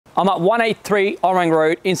I'm at 183 Orrong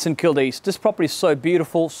Road in St Kilda East. This property is so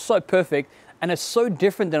beautiful, so perfect, and it's so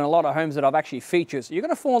different than a lot of homes that I've actually featured. So you're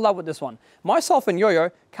going to fall in love with this one. Myself and Yo-Yo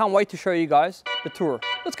can't wait to show you guys the tour.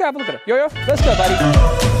 Let's go have a look at it. Yo-Yo, let's go,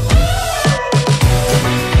 buddy.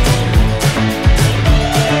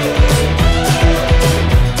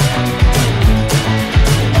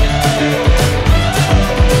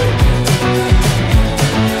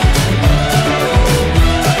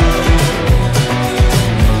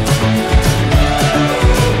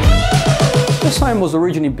 This home was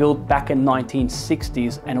originally built back in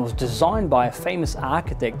 1960s and it was designed by a famous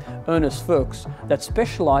architect, Ernest Fooks, that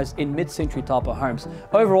specialized in mid-century type of homes.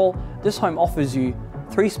 Overall, this home offers you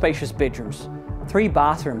 3 spacious bedrooms, 3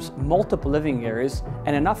 bathrooms, multiple living areas,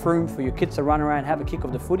 and enough room for your kids to run around, have a kick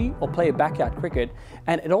of the footy or play a backyard cricket.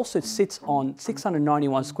 And it also sits on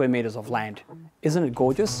 691 square meters of land. Isn't it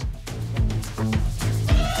gorgeous?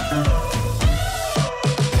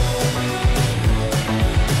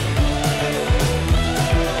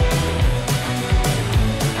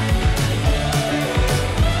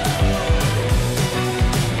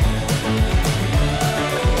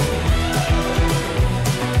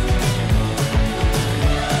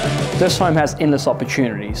 This home has endless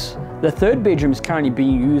opportunities. The 3rd bedroom is currently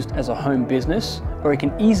being used as a home business, or it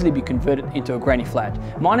can easily be converted into a granny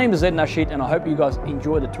flat. My name is Ed Nashid, and I hope you guys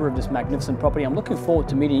enjoy the tour of this magnificent property. I'm looking forward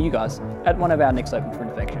to meeting you guys at one of our next open for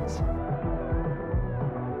inspections.